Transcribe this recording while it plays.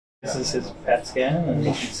This is his PET scan, and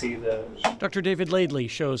you can see the Dr. David Laidley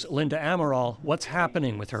shows Linda Amaral what's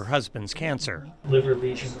happening with her husband's cancer. liver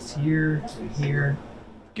lesions here and here.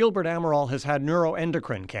 Gilbert Amaral has had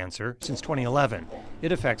neuroendocrine cancer since 2011.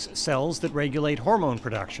 It affects cells that regulate hormone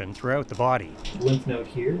production throughout the body. Lymph node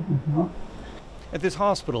here. At this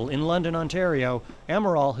hospital in London, Ontario,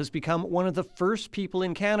 Amaral has become one of the first people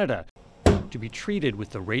in Canada to be treated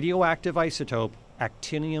with the radioactive isotope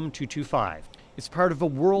actinium-225. It's part of a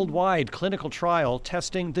worldwide clinical trial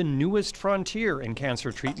testing the newest frontier in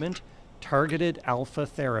cancer treatment, targeted alpha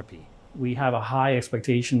therapy. We have a high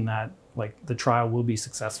expectation that the trial will be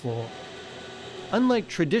successful. Unlike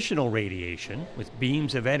traditional radiation, with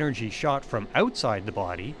beams of energy shot from outside the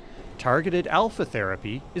body, targeted alpha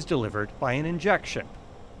therapy is delivered by an injection.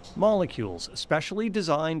 Molecules specially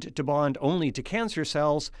designed to bond only to cancer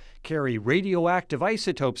cells carry radioactive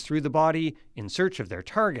isotopes through the body in search of their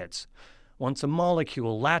targets. Once a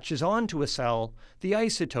molecule latches onto a cell, the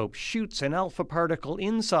isotope shoots an alpha particle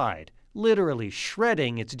inside, literally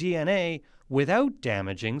shredding its DNA without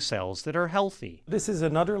damaging cells that are healthy. This is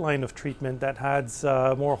another line of treatment that adds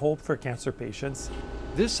more hope for cancer patients.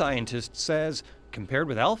 This scientist says, compared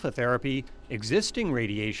with alpha therapy, existing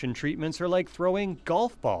radiation treatments are like throwing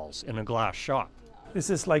golf balls in a glass shop. This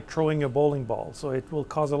is like throwing a bowling ball, so it will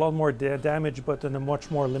cause a lot more damage, but in a much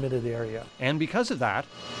more limited area. And because of that,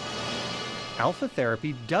 alpha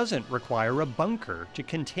therapy doesn't require a bunker to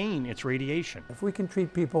contain its radiation. If we can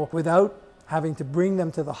treat people without having to bring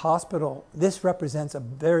them to the hospital, this represents a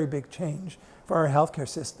very big change for our healthcare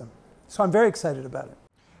system. So I'm very excited about it.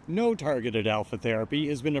 No targeted alpha therapy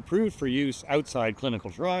has been approved for use outside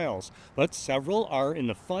clinical trials, but several are in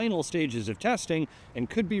the final stages of testing and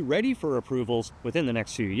could be ready for approvals within the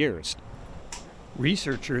next few years.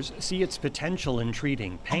 Researchers see its potential in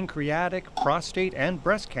treating pancreatic, prostate, and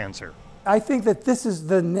breast cancer. I think that this is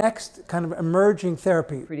the next kind of emerging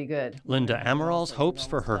therapy. Pretty good. Linda Amaral's hopes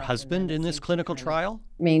for her husband in this clinical trial?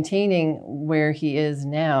 Maintaining where he is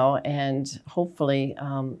now and hopefully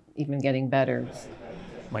even getting better.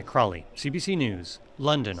 Mike Crawley, CBC News,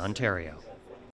 London, Ontario.